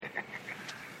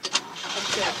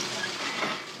All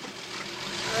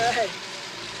right.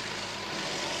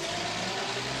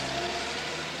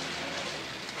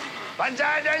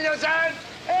 Banzai, Danielson!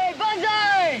 Hey,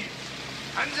 Banzai!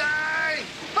 Banzai!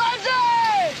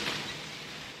 Banzai!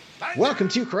 Welcome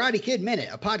to Karate Kid Minute,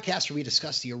 a podcast where we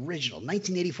discuss the original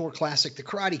 1984 classic, The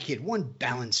Karate Kid, one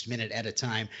balanced minute at a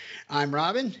time. I'm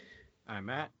Robin. I'm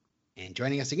Matt. And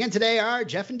joining us again today are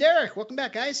Jeff and Derek. Welcome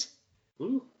back, guys.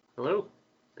 Ooh, hello.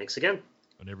 Thanks again.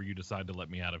 Whenever you decide to let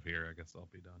me out of here, I guess I'll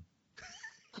be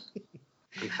done.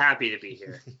 I'm happy to be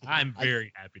here. I'm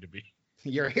very happy to be.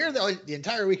 You're here the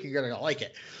entire week. You're going to like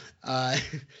it.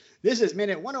 This is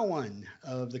minute 101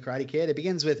 of The Karate Kid. It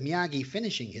begins with Miyagi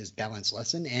finishing his balance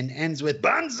lesson and ends with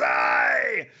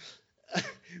Banzai!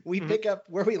 We pick up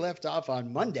where we left off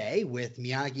on Monday with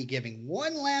Miyagi giving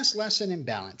one last lesson in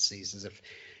balance. He says, if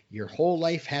your whole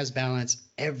life has balance,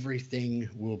 everything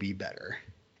will be better.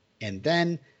 And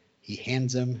then he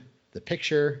hands him the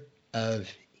picture of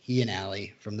he and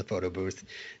Allie from the photo booth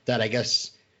that I guess...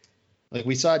 Like,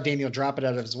 we saw Daniel drop it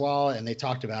out of his wall, and they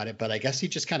talked about it, but I guess he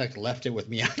just kind of left it with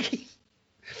Miyagi.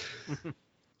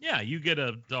 Yeah, you get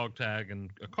a dog tag and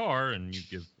a car, and you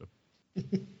give a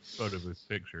photo booth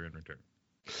picture in return.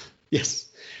 Yes.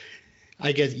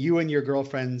 I guess you and your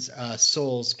girlfriend's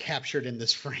souls captured in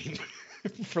this frame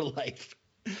for life.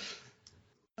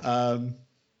 But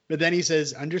then he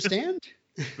says, understand?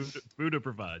 Buddha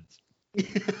provides.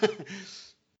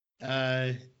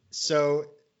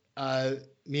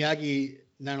 Miyagi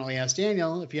not only asked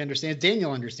Daniel if he understands,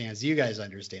 Daniel understands. You guys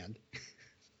understand.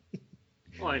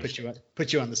 Well,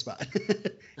 Put you on the spot.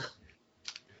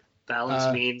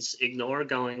 Balance means ignore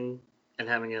going and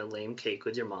having a lame cake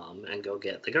with your mom and go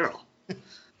get the girl.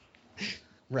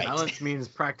 Right. Balance means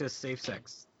practice safe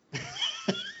sex.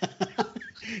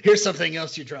 Here's something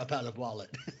else you drop out of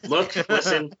wallet. Look,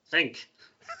 listen, think.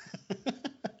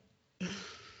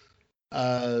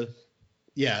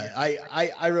 Yeah,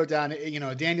 I wrote down,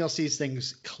 Daniel sees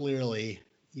things clearly.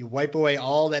 You wipe away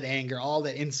all that anger, all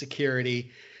that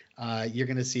insecurity. You're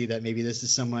going to see that maybe this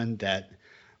is someone that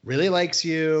really likes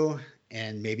you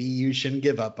and maybe you shouldn't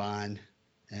give up on.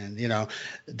 And,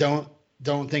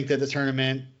 don't think that the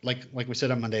tournament, like we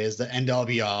said on Monday, is the end all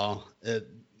be all.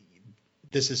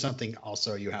 This is something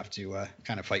also you have to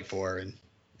kind of fight for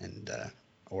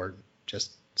or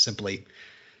just simply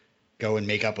go and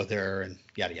make up with her and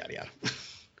yada, yada, yada.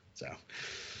 So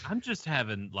I'm just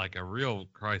having like a real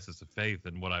crisis of faith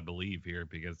in what I believe here,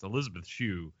 because Elizabeth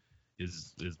Shue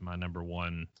is my number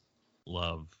one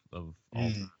love of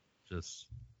all time. Just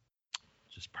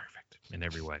perfect in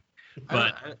every way.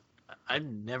 But I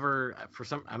never,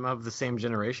 I'm of the same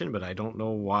generation, but I don't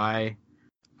know why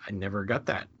I never got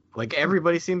that. Like,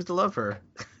 everybody seems to love her.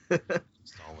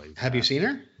 Have you seen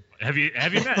her? Have you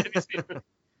seen her?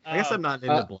 I guess I'm not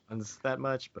into blondes that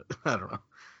much, but I don't know.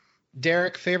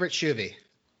 Derek, favorite Shuvie?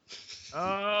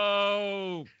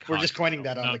 Oh, we're just coining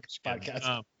that on the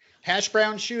podcast. Hash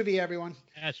brown Shuvie, everyone.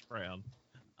 Hash brown.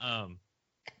 I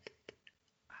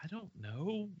don't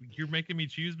know. You're making me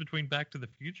choose between Back to the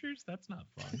Futures? That's not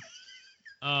fun.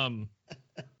 I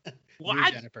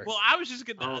was just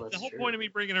gonna. The whole point of me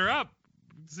bringing her up,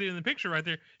 seeing the picture right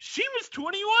there, she was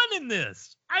 21 in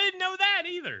this. I didn't know that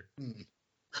either.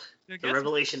 The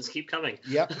revelations keep coming.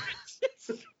 Yep.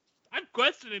 I'm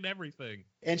questioning everything.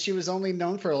 And she was only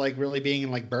known for like really being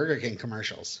in like Burger King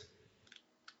commercials.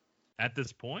 At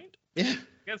this point? Yeah. I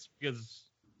guess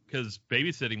because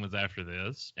Babysitting was after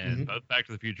this, and both Back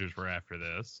to the Futures were after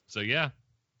this. So yeah.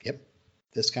 Yep.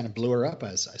 This kind of blew her up,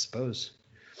 I suppose.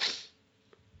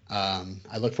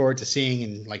 I look forward to seeing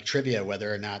in like trivia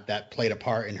whether or not that played a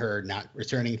part in her not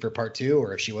returning for part 2,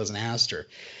 or if she wasn't asked, or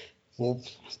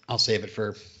I'll save it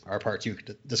for our part 2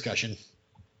 discussion.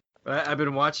 I've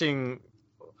been watching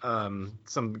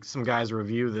some guys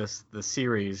review the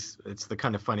series. It's the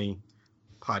Kind of Funny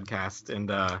podcast, and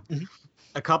a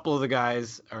couple of the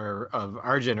guys are of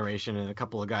our generation, and a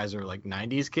couple of guys are like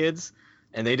 90s kids,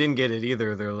 and they didn't get it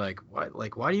either. They're like, "What?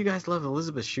 Like, why do you guys love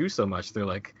Elizabeth Shue so much?" They're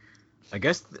like, I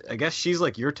guess she's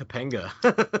like your Topanga."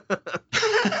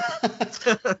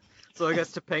 So I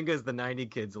guess Topanga is the 90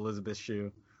 kids Elizabeth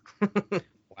Shue.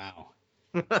 Wow.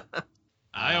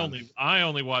 I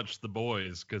only watched The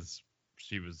Boys because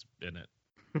she was in it.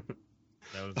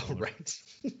 That was the right.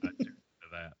 I tuned to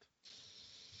that.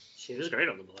 She was great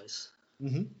on The Boys.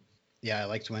 Mm-hmm. Yeah, I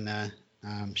liked when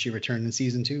she returned in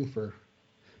season 2 for,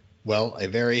 well, a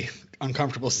very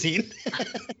uncomfortable scene.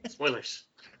 Spoilers.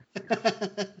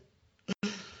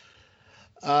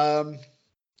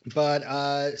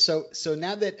 But so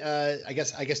now that I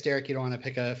guess Derek, you don't want to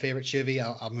pick a favorite Shuvie,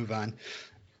 I'll move on.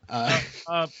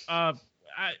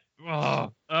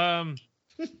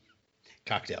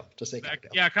 Cocktail. Just say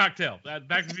cocktail. Yeah, Cocktail. Back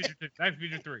to the Future 2. Back to the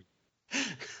Future 3.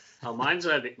 Oh, mine's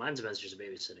Adventures in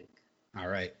Babysitting. All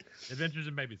right. Adventures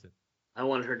in Babysitting. I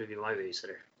want her to be my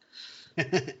babysitter.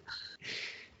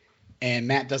 And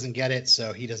Matt doesn't get it,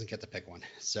 so he doesn't get to pick one.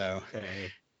 So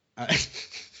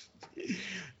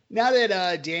now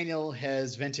that Daniel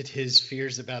has vented his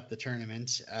fears about the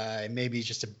tournament, maybe he's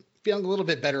just feeling a little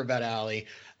bit better about Allie.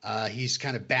 He's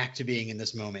kind of back to being in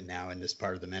this moment now in this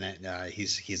part of the minute.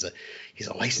 He's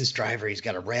a licensed driver. He's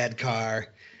got a rad car.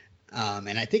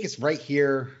 And I think it's right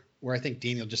here where I think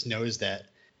Daniel just knows that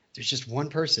there's just one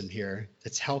person here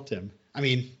that's helped him. I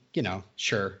mean,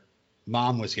 sure,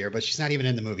 Mom was here, but she's not even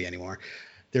in the movie anymore.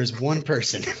 There's one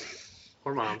person.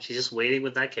 Poor Mom. She's just waiting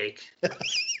with that cake.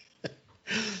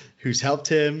 Who's helped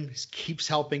him, keeps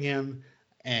helping him,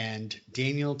 and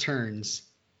Daniel turns,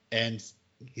 and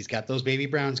he's got those baby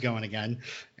browns going again,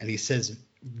 and he says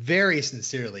very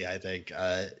sincerely, I think,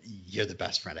 you're the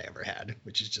best friend I ever had,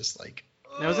 which is just like...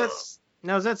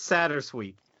 Now is that sad or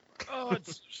sweet? Oh,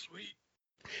 it's so sweet.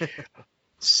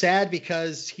 Sad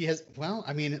because he has, well,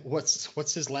 I mean,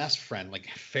 what's his last friend? Like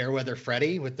Fairweather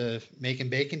Freddy with the Making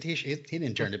Bacon t-shirt? He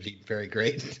didn't turn to be very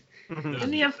great.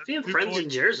 Didn't he have friends in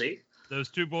Jersey? Those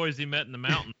two boys he met in the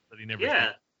mountains that he never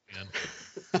Yeah.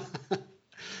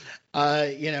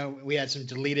 We had some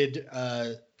deleted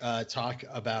talk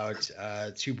about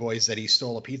two boys that he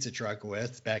stole a pizza truck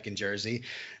with back in Jersey.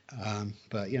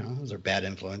 But those are bad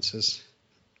influences.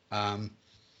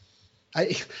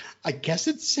 I guess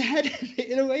it's sad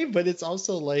in a way, but it's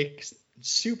also like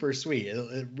super sweet.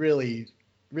 It really,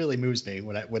 really moves me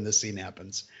when this scene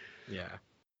happens. Yeah.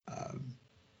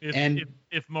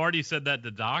 If Marty said that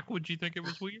to Doc, would you think it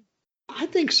was weird? I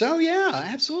think so. Yeah,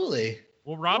 absolutely.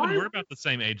 Well, Robin, we're about the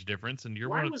same age difference, and you're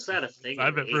Why one was of that a thing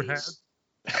I've in the ever 80s?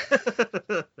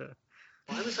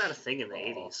 Why was that a thing in the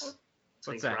 80s? What's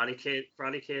Like that?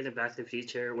 Karate Kid, and Back to the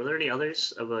Future. Were there any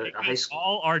others of a high school?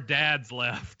 All our dads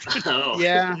left. Oh.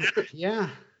 Yeah,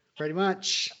 pretty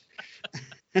much.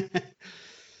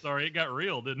 Sorry, it got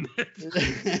real, didn't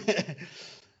it?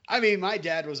 I mean, my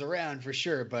dad was around for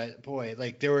sure, but boy,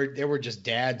 like there were just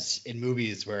dads in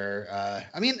movies where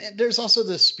I mean, there's also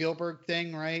the Spielberg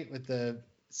thing, right, with the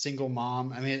single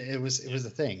mom. I mean, it was a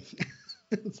thing.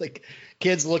 It's like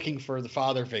kids looking for the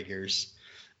father figures,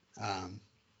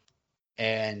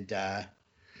 and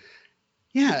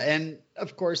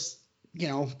of course,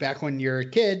 back when you're a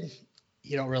kid,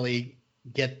 you don't really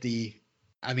get the.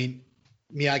 I mean,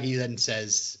 Miyagi then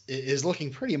is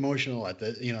looking pretty emotional at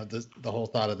the whole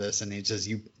thought of this, and he says,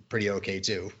 "You pretty okay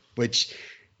too," which,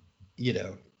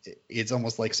 it's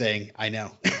almost like saying, "I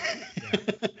know,"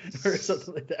 or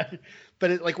something like that.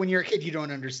 But like when you're a kid, you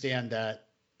don't understand that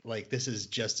like this is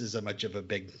just as much of a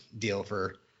big deal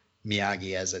for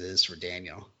Miyagi as it is for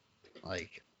Daniel.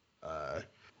 Like,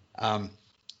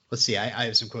 let's see, I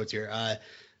have some quotes here.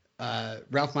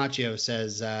 Ralph Macchio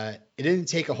says, it didn't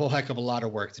take a whole heck of a lot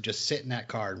of work to just sit in that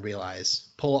car and realize,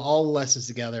 pull all the lessons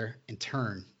together and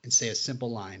turn and say a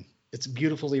simple line. It's a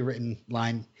beautifully written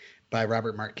line by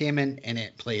Robert Mark Kamen, and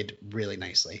it played really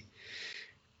nicely.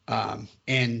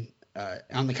 And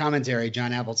on the commentary,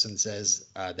 John Avildsen says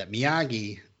that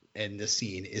Miyagi in this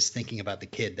scene is thinking about the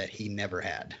kid that he never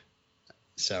had.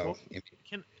 So,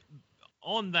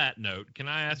 on that note, can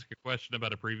I ask a question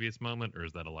about a previous moment, or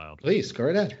is that allowed? Please, go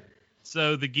right ahead.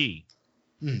 So the gi.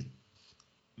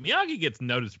 Miyagi gets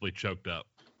noticeably choked up.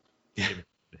 Given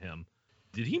to him.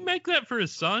 Did he make that for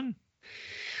his son?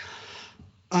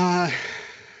 I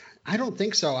don't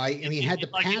think so. I mean, he had the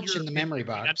patch in the memory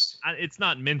box. It's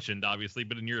not mentioned, obviously,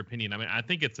 but in your opinion, I mean, I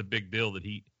think it's a big deal that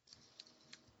he.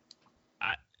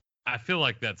 I feel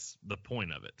like that's the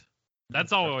point of it.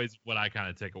 That's always what I kind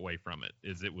of take away from it,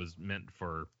 is it was meant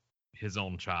for his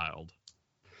own child.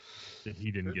 That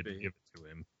he didn't get to give it to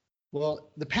him. Well,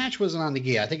 the patch wasn't on the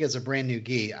gi. I think it's a brand new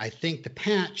gi. I think the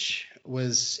patch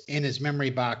was in his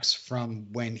memory box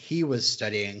from when he was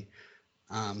studying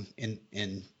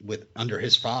under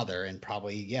his father, and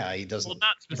probably he doesn't. Well,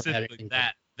 not specifically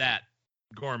that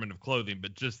garment of clothing,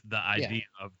 but just the idea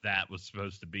of that was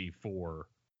supposed to be for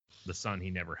the son he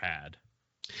never had.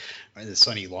 Or the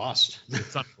son he lost. The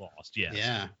son he lost, yes.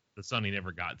 Yeah. The son he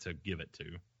never got to give it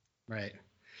to. Right.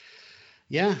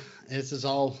 Yeah, this is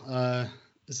all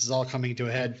coming to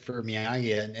a head for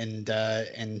Miyagi,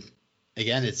 and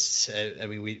again, it's I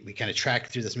mean, we kind of track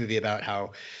through this movie about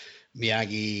how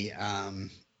Miyagi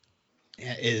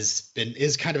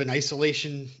is kind of in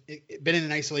isolation, been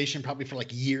in isolation probably for like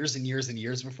years and years and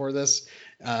years before this,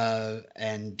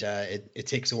 and it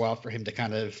takes a while for him to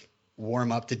kind of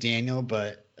warm up to Daniel,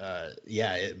 but I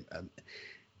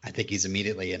think he's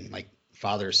immediately in like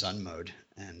father-son mode,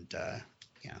 and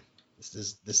yeah,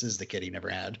 this is the kid he never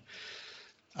had.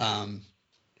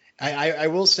 I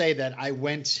will say that I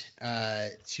went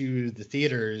to the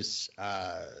theaters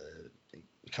a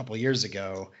couple of years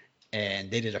ago,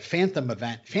 and they did a Phantom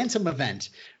event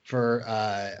for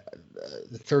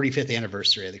the 35th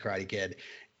anniversary of the Karate Kid,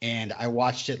 and I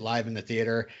watched it live in the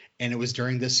theater. And it was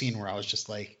during this scene where I was just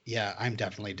like, yeah, I'm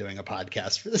definitely doing a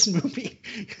podcast for this movie.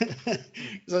 Because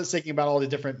I was thinking about all the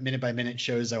different minute by minute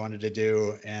shows I wanted to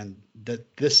do, and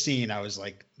this scene, I was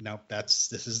like, nope,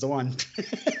 this is the one.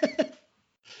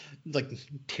 Like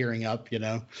tearing up, you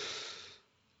know.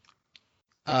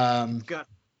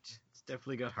 It's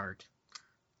definitely got heart.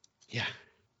 Yeah.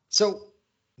 So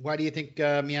why do you think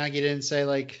Miyagi didn't say,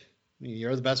 like,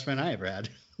 you're the best friend I ever had?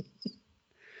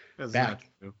 That's Back. not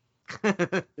true.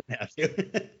 Have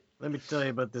to. Let me tell you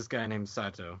about this guy named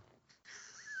Sato.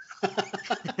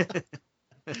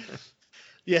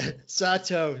 Yeah,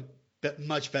 Sato,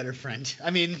 much better friend.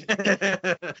 I mean,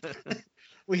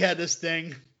 we had this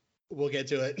thing. We'll get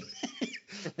to it.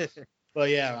 But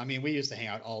yeah, I mean, we used to hang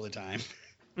out all the time.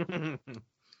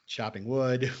 Chopping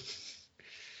wood.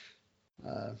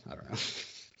 I don't know.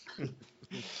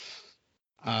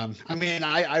 I mean,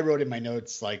 I wrote in my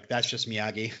notes, like, that's just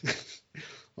Miyagi.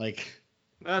 Like,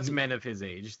 That's men of his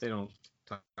age. They don't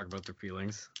talk about their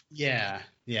feelings. yeah.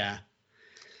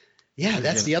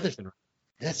 That's the other thing.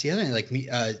 Like me,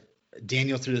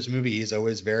 Daniel, through this movie, he's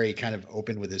always very kind of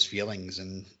open with his feelings,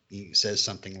 and he says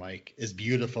something like "is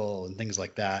beautiful" and things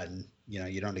like that. And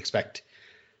you don't expect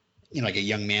like a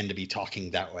young man to be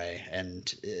talking that way. And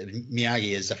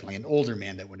Miyagi is definitely an older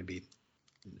man that wouldn't be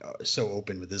so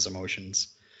open with his emotions.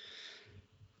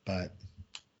 But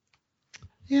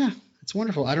yeah, it's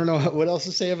wonderful. I don't know what else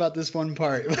to say about this one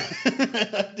part.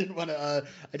 I didn't want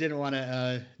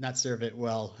to not serve it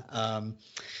well.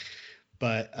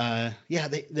 But yeah,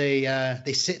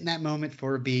 they sit in that moment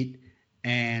for a beat,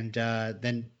 and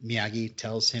then Miyagi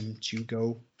tells him to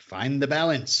go find the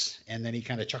balance, and then he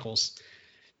kind of chuckles.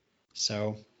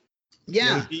 So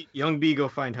yeah, Young B, go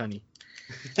find honey.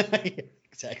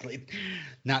 Exactly.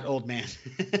 Not old man.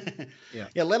 Yeah.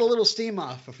 Yeah, let a little steam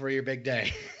off before your big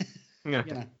day.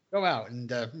 Yeah. Go out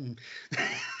and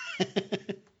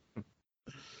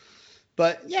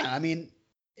but yeah, I mean,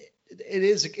 it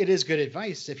is good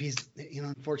advice. If he's,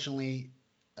 unfortunately,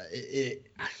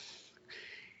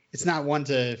 it's not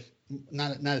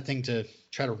not a thing to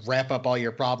try to wrap up all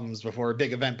your problems before a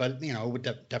big event, but it would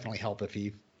definitely help if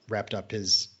he wrapped up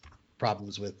his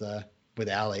problems with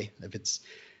Allie, if it's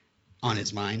on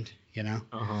his mind,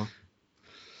 Uh-huh.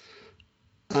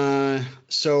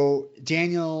 So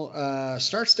Daniel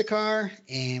starts the car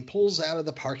and pulls out of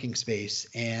the parking space,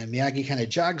 and Miyagi kind of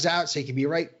jogs out so he can be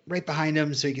right behind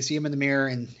him, so he can see him in the mirror,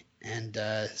 and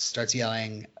starts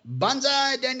yelling,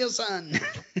 "Banzai, Daniel-san!"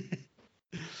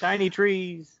 Shiny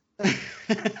trees.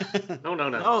 No.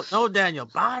 No, Daniel.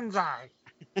 Bonsai.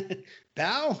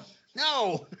 Bow?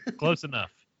 No. Close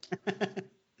enough.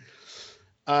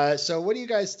 So what do you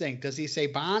guys think? Does he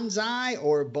say bonsai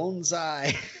or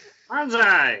bonsai?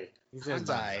 Bonsai! He says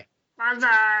Bonsai.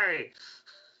 Bonsai!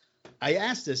 I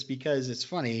asked this because it's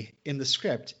funny. In the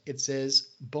script, it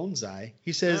says bonsai.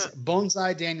 He says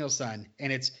bonsai Daniel-san,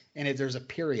 and there's a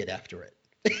period after it.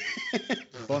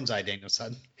 Bonsai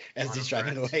Daniel-san, as he's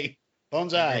driving away.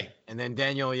 Bonsai. And then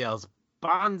Daniel yells,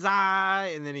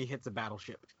 "Bonsai!" and then he hits a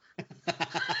battleship.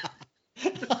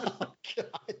 Oh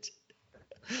God.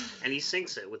 And he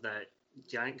sinks it with that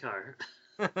giant car.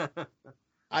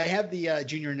 I have the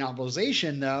junior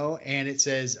novelization though, and it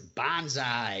says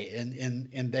bonsai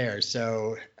in there.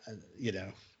 So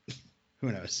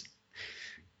who knows?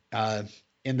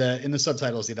 In the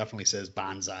subtitles, he definitely says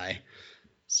bonsai.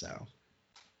 So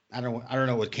I don't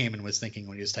know what Kamen was thinking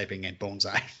when he was typing in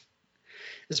bonsai.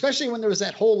 Especially when there was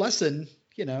that whole lesson,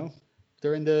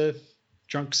 during the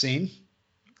drunk scene.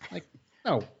 Like,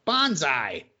 no,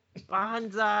 bonsai.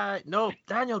 Bonsai. No,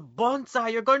 Daniel,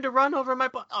 bonsai. You're going to run over my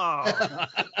Oh.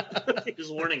 He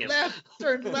was warning him. Left,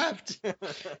 turn left.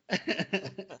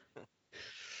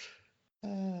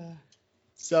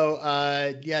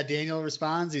 Yeah, Daniel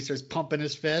responds. He starts pumping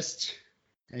his fist,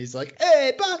 and he's like,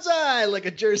 "Hey, bonsai!" like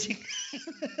a Jersey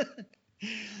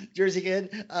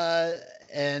kid.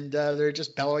 And they're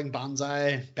just bellowing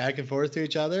bonsai back and forth to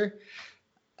each other.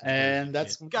 And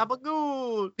that's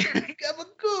Gabagoo.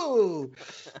 Gabagoo.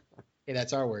 Hey,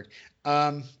 that's our word.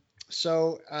 Miyagi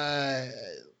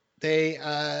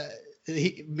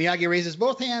raises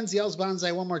both hands, yells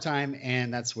bonsai one more time,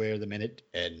 and that's where the minute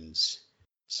ends.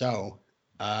 So,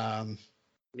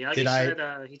 Miyagi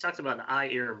said he talked about an eye,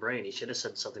 ear, and brain. He should have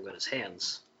said something about his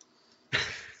hands.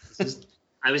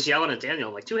 I was yelling at Daniel,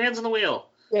 I'm like, 2 hands on the wheel.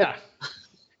 Yeah.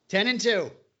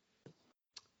 10-2.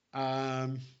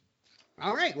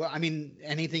 All right. Well, I mean,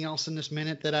 anything else in this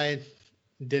minute that I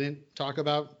didn't talk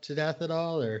about to death at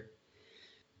all, or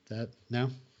that? No.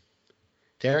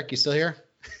 Derek, you still here?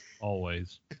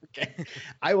 Always. Okay.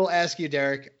 I will ask you,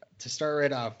 Derek, to start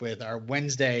right off with our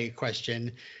Wednesday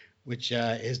question, which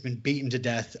has been beaten to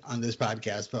death on this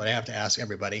podcast, but I have to ask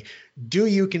everybody: do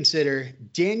you consider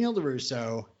Daniel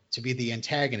LaRusso to be the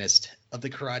antagonist of the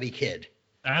Karate Kid?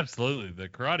 Absolutely. The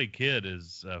Karate Kid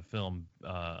is a film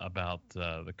about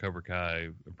the Cobra Kai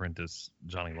apprentice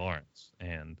Johnny Lawrence,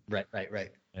 and Right.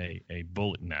 a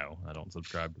bully. No, I don't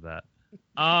subscribe to that.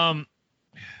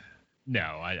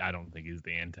 No, I don't think he's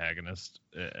the antagonist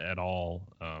at all.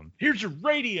 Here's your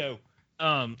radio.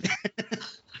 I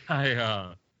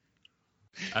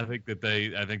think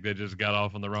they just got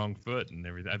off on the wrong foot and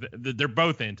everything. They're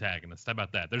both antagonists. How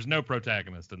about that? There's no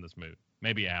protagonist in this movie.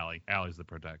 Maybe Allie. Allie's the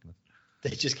protagonist. They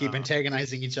just keep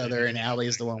antagonizing each other, and Allie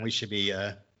is the one we should be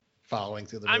following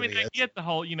through the movie. I mean, I get the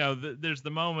whole, there's the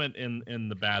moment in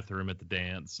the bathroom at the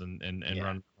dance and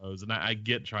run clothes, and I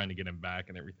get trying to get him back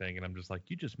and everything, and I'm just like,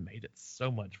 you just made it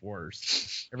so much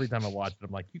worse. Every time I watch it,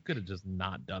 I'm like, you could have just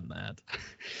not done that.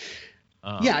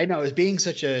 Yeah, I know. As being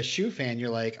such a Shoe fan, you're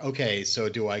like, okay, so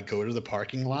do I go to the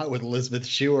parking lot with Elizabeth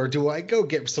Shue, or do I go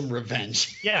get some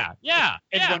revenge? Yeah.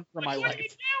 And run for my what life.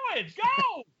 Are you doing?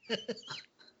 Go!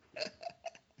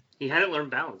 He hadn't learned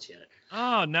balance yet.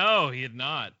 Oh, no, he had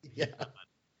not. Yeah.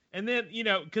 And then,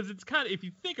 because it's kind of, if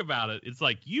you think about it, it's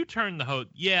like you turn the hose.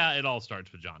 Yeah, it all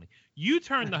starts with Johnny. You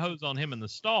turn the hose on him in the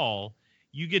stall.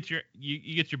 You get your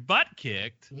butt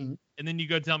kicked, Mhm. and then you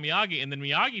go tell Miyagi, and then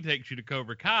Miyagi takes you to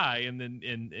Cobra Kai, and then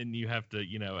and you have to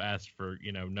ask for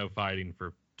no fighting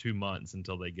for 2 months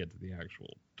until they get to the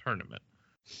actual tournament.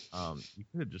 You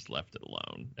could have just left it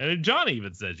alone. And Johnny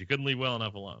even says you couldn't leave well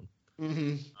enough alone.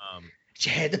 Mm-hmm.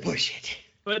 You had to push it.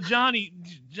 But Johnny's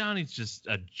just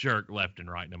a jerk left and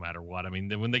right, no matter what. I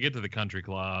mean, when they get to the country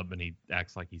club and he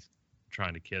acts like he's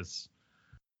trying to kiss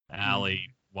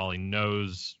Allie while he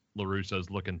knows LaRusso's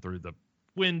looking through the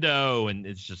window, and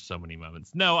it's just so many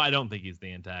moments. No, I don't think he's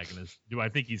the antagonist. Do I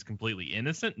think he's completely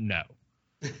innocent? No.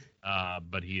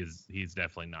 But he's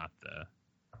definitely not the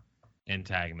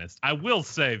antagonist. I will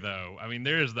say, though, I mean,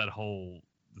 there is that whole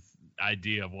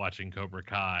idea of watching Cobra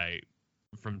Kai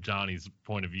from Johnny's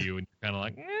point of view, and you're kind of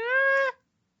like,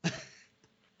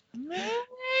 maybe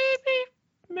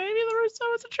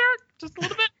LaRusso is a jerk, just a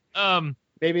little bit.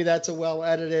 Maybe that's a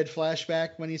well-edited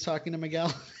flashback when he's talking to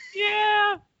Miguel.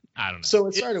 Yeah, I don't know. So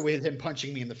it started with him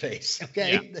punching me in the face.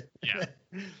 Okay. Yeah.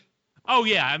 Oh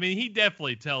yeah, I mean, he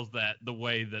definitely tells that the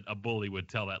way that a bully would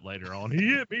tell that later on. He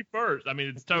hit me first. I mean,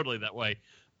 it's totally that way.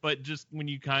 But just when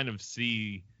you kind of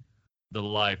see the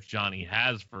life Johnny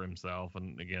has for himself,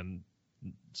 and again,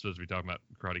 supposed to be talking about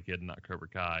Karate Kid and not Cobra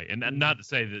Kai, and not to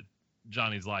say that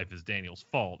Johnny's life is Daniel's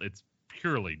fault. It's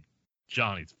purely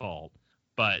Johnny's fault.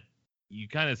 But you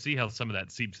kind of see how some of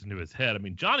that seeps into his head. I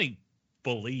mean, Johnny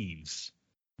believes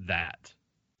that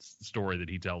story that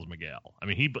he tells Miguel. I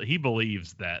mean, he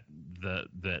believes that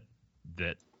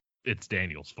it's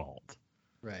Daniel's fault.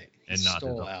 Right. And He not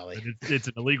stole his own. Allie. It's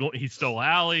an illegal. He stole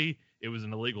Allie. It was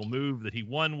an illegal move that he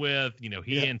won with.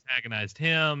 He antagonized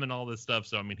him and all this stuff.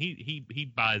 So I mean,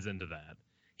 he buys into that.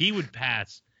 He would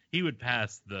pass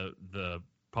the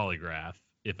polygraph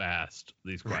if asked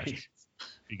these questions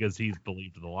because he's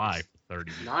believed the lie for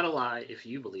 30 years. Not a lie if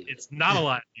you believe it. It's not a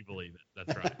lie if you believe it.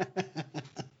 That's right.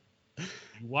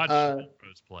 You watch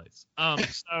Rose Place.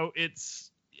 So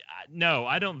it's no,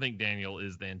 I don't think Daniel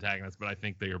is the antagonist, but I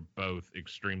think they are both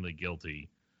extremely guilty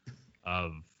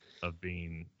of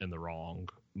being in the wrong,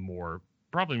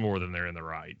 probably more than they're in the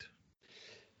right.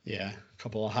 Yeah, a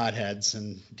couple of hotheads,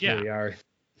 and here we are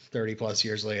 30 plus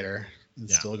years later and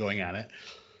still going at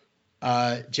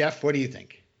it. Jeff, what do you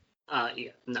think?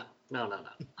 No.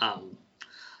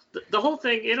 The whole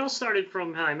thing, it all started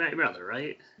from How I Met Your Mother,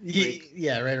 right?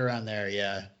 Yeah, right around there,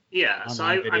 yeah. Yeah, so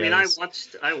Online I videos.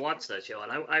 watched that show,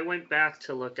 and I went back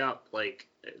to look up, like,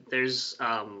 there's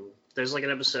like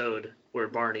an episode where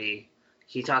Barney,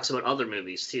 he talks about other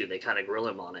movies too. They kind of grill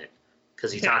him on it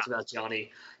because he talks about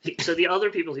Johnny. So the other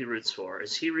people he roots for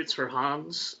is he roots for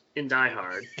Hans in Die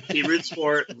Hard, he roots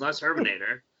for Les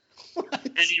Herminator,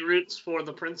 and he roots for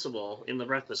the principal in The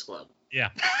Breakfast Club. Yeah.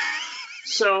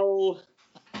 So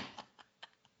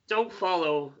don't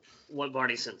follow what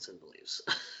Barney Simpson believes.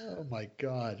 Oh my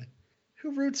God,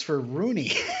 who roots for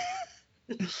Rooney?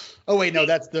 Oh wait, no,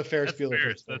 that's the Ferris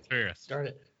Bueller. That's Ferris. Darn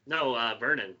it. No,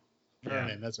 Vernon.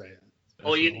 Vernon, that's right.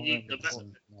 Oh,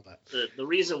 the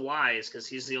reason why is because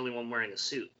he's the only one wearing a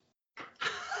suit.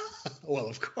 Well,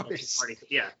 of course.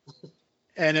 Yeah.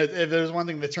 And if there's one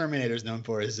thing the Terminator's known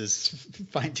for is his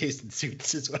fine taste in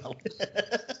suits as well.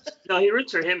 No, he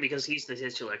roots for him because he's the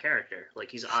titular character.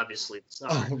 Like, he's obviously the star.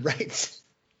 Oh, right.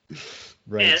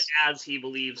 Right. And as he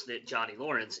believes that Johnny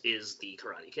Lawrence is the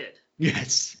Karate Kid.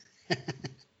 Yes.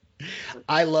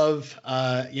 I love,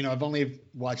 I've only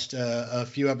watched a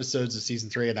few episodes of season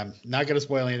 3, and I'm not going to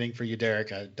spoil anything for you,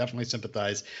 Derek. I definitely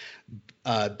sympathize.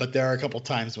 But there are a couple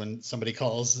times when somebody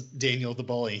calls Daniel the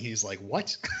bully, and he's like,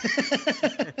 what?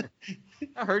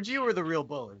 I heard you were the real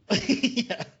bully.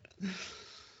 Yeah.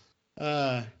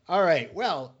 All right.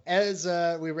 Well, as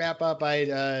we wrap up,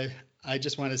 I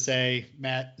just want to say,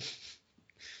 Matt,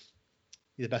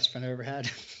 you're the best friend I've ever had.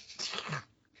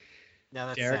 No,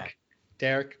 that's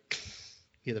Derek,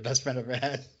 you're the best friend I've ever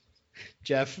had.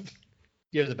 Jeff,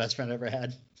 you're the best friend I've ever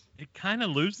had. It kind of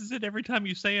loses it every time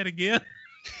you say it again.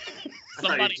 I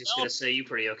thought you were just going to say you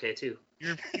pretty okay, too.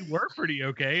 You were pretty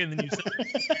okay, and then you said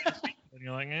and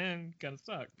you're like, kind of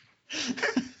sucked.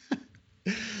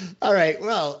 All right.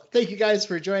 Well, thank you guys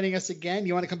for joining us again.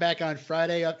 You want to come back on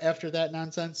Friday after that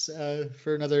nonsense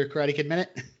for another Karate Kid Minute?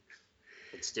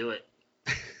 Let's do it.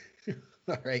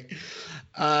 All right.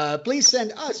 Please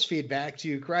send us feedback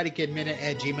to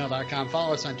karatekidminute@gmail.com.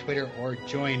 Follow us on Twitter or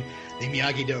join the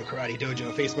Miyagi-Do Karate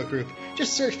Dojo Facebook group.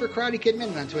 Just search for Karate Kid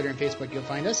Minute on Twitter and Facebook. You'll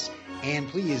find us. And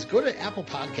please go to Apple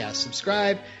Podcasts,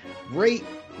 subscribe, rate,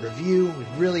 review. We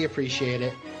really appreciate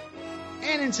it.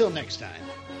 And until next time.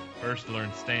 First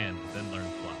learn stand, then learn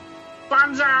fly.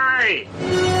 Banzai!